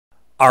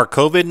Are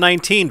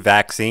COVID-19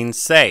 vaccines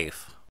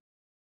safe?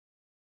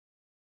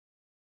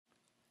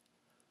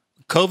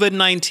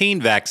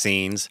 COVID-19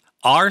 vaccines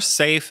are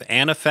safe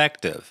and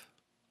effective.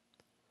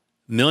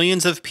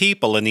 Millions of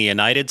people in the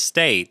United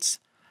States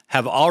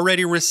have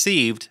already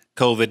received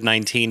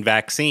COVID-19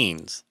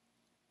 vaccines.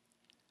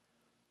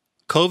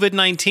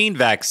 COVID-19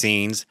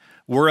 vaccines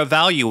were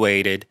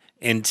evaluated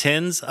in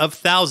tens of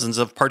thousands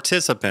of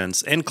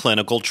participants in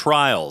clinical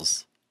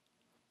trials.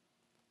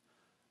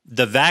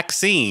 The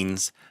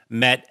vaccines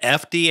met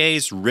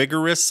FDA's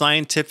rigorous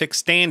scientific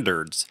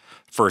standards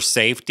for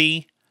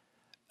safety,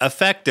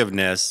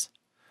 effectiveness,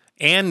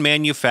 and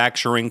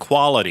manufacturing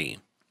quality.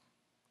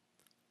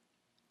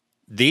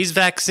 These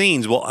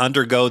vaccines will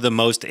undergo the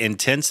most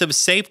intensive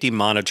safety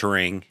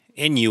monitoring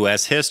in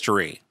U.S.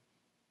 history.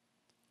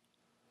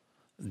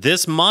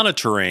 This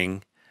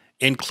monitoring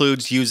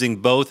includes using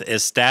both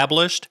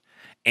established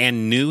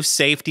and new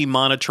safety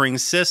monitoring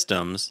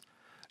systems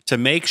to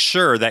make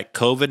sure that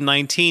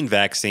COVID-19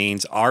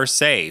 vaccines are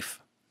safe.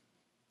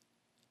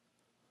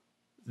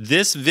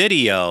 This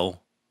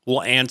video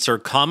will answer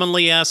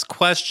commonly asked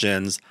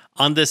questions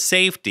on the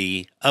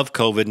safety of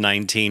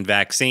COVID-19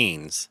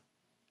 vaccines.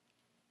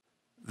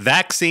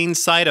 Vaccine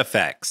side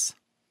effects.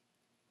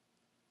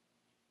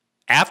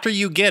 After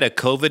you get a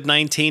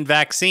COVID-19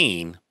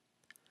 vaccine,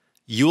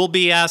 you will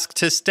be asked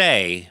to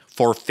stay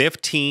for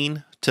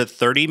 15 to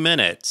 30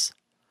 minutes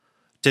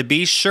to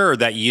be sure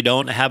that you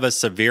don't have a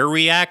severe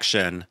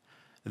reaction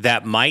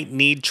that might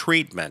need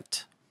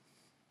treatment.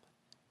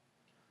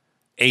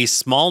 A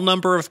small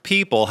number of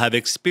people have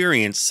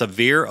experienced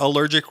severe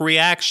allergic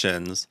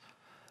reactions,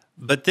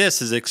 but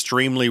this is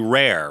extremely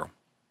rare.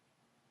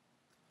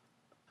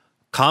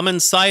 Common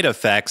side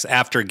effects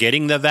after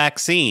getting the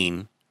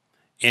vaccine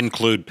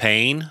include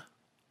pain,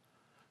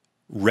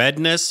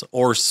 redness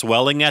or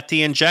swelling at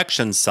the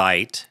injection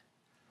site,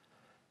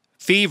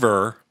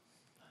 fever,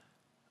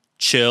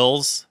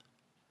 chills,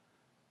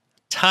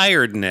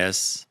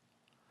 tiredness,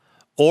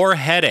 or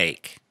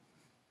headache.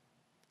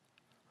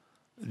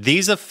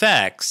 These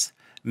effects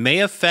may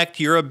affect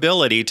your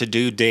ability to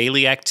do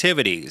daily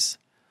activities,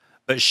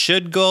 but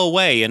should go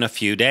away in a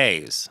few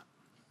days.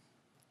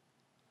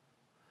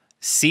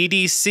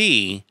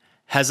 CDC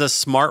has a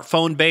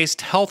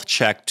smartphone-based health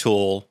check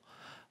tool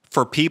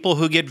for people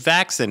who get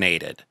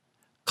vaccinated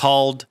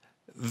called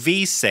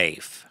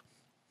vSafe.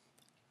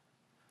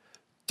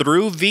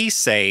 Through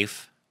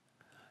vSafe,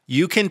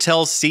 you can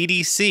tell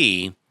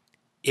CDC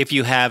if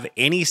you have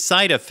any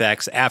side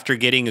effects after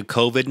getting a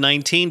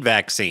COVID-19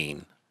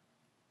 vaccine.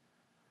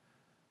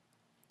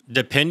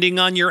 Depending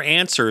on your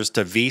answers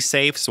to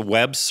vSafe's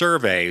web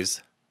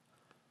surveys,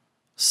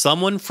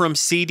 someone from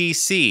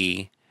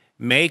CDC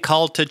may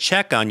call to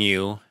check on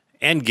you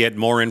and get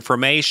more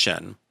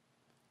information.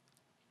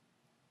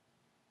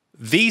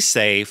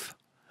 vSafe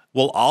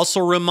will also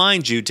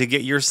remind you to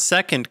get your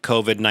second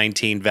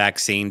COVID-19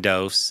 vaccine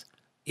dose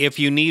if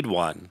you need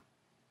one.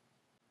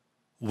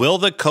 Will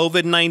the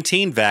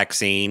COVID-19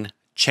 vaccine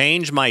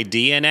change my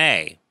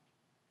DNA?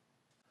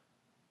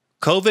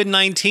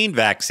 COVID-19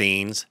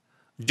 vaccines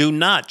do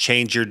not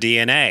change your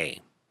DNA.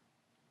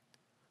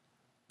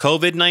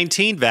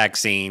 COVID-19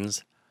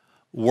 vaccines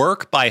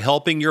work by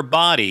helping your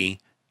body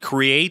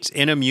create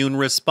an immune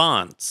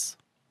response.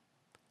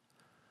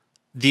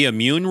 The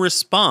immune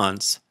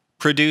response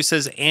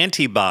produces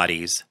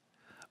antibodies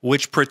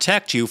which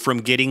protect you from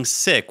getting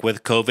sick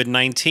with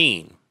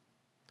COVID-19.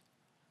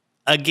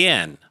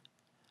 Again,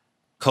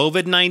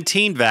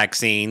 COVID-19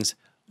 vaccines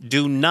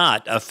do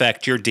not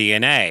affect your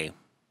DNA.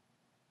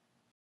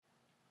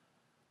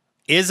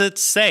 Is it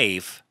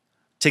safe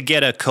to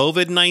get a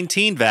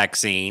COVID-19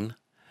 vaccine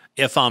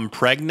if I'm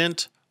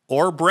pregnant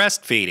or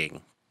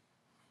breastfeeding?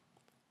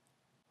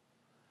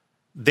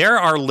 There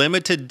are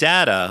limited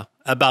data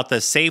about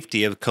the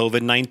safety of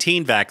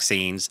COVID-19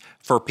 vaccines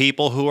for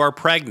people who are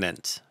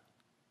pregnant.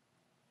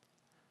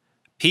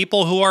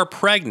 People who are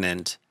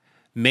pregnant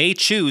may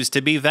choose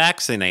to be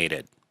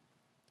vaccinated.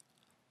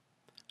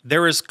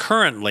 There is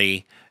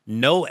currently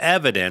no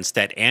evidence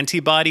that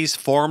antibodies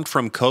formed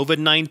from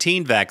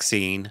COVID-19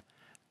 vaccine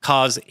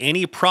cause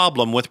any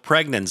problem with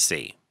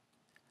pregnancy,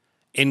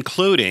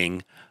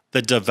 including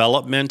the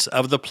development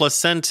of the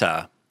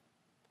placenta.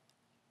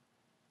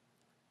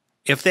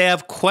 If they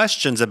have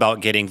questions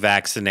about getting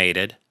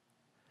vaccinated,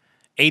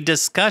 a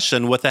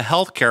discussion with a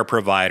healthcare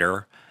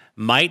provider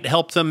might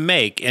help them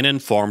make an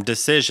informed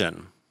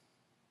decision.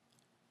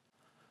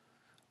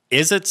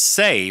 Is it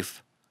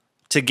safe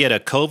to get a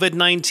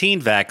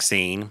COVID-19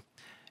 vaccine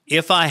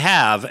if I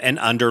have an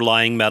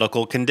underlying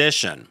medical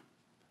condition?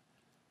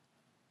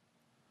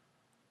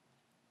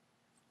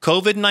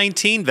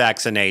 COVID-19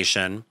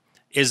 vaccination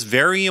is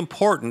very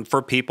important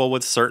for people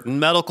with certain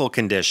medical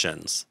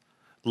conditions,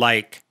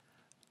 like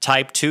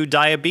type 2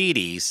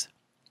 diabetes,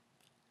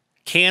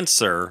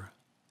 cancer,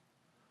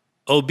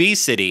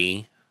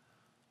 obesity,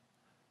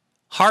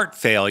 heart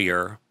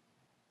failure,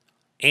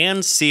 and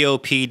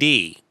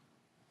COPD.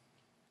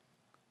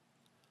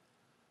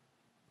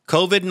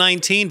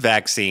 COVID-19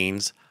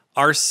 vaccines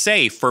are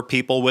safe for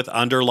people with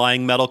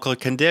underlying medical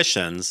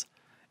conditions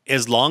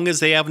as long as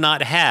they have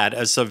not had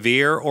a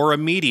severe or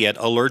immediate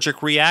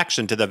allergic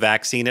reaction to the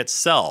vaccine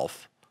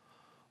itself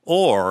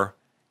or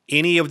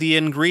any of the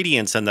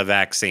ingredients in the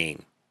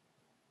vaccine.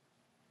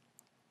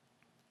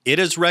 It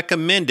is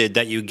recommended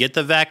that you get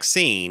the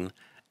vaccine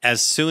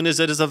as soon as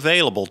it is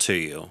available to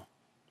you.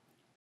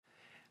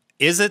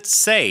 Is it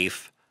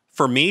safe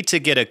for me to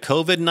get a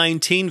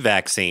COVID-19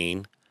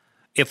 vaccine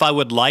if I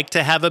would like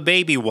to have a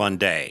baby one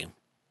day?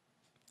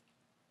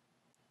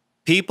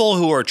 People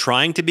who are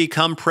trying to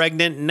become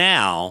pregnant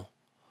now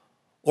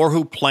or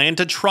who plan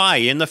to try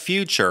in the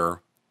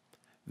future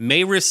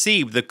may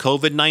receive the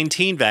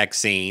COVID-19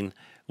 vaccine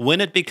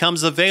when it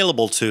becomes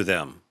available to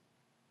them.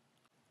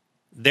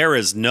 There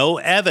is no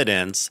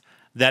evidence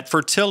that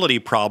fertility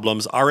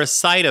problems are a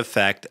side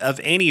effect of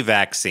any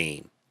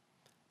vaccine,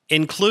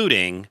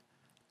 including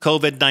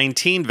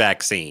COVID-19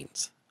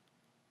 vaccines.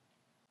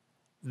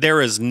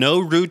 There is no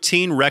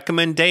routine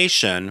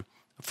recommendation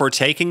for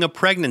taking a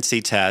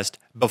pregnancy test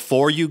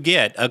before you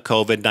get a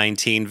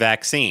COVID-19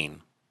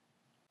 vaccine.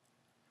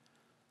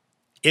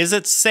 Is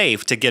it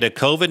safe to get a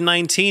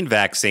COVID-19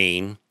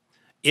 vaccine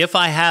if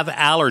I have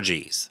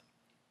allergies?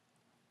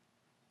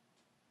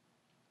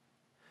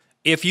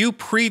 If you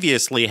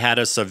previously had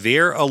a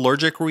severe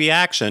allergic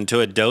reaction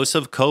to a dose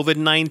of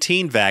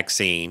COVID-19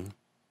 vaccine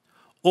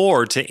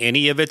or to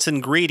any of its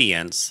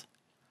ingredients,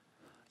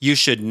 you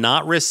should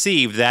not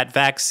receive that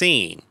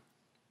vaccine.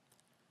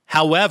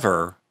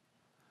 However,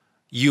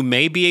 you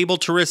may be able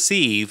to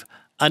receive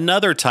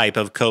another type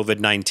of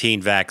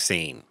COVID-19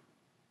 vaccine.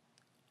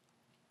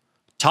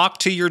 Talk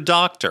to your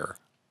doctor.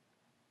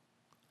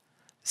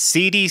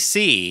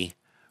 CDC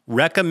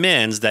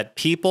recommends that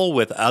people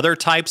with other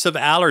types of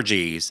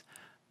allergies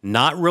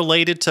not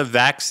related to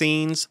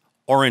vaccines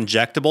or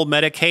injectable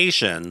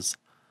medications,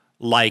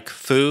 like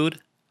food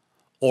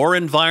or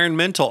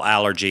environmental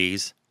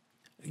allergies,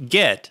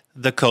 get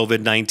the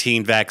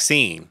COVID-19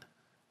 vaccine.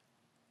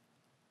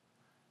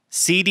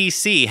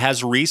 CDC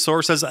has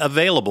resources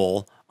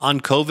available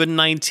on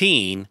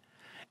COVID-19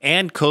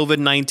 and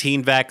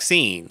COVID-19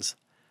 vaccines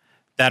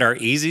that are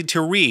easy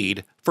to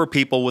read for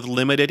people with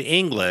limited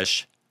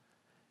English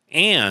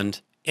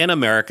and in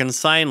American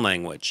Sign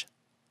Language.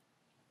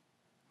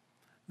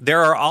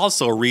 There are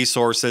also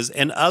resources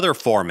in other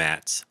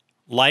formats,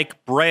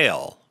 like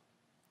Braille.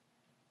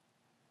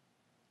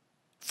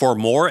 For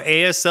more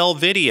ASL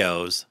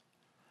videos,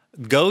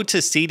 go to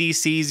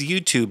CDC's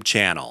YouTube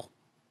channel.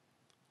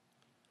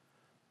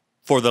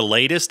 For the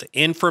latest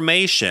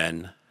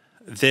information,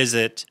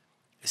 visit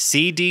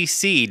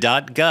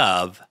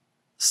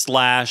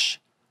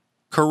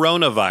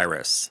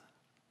cdc.gov/coronavirus.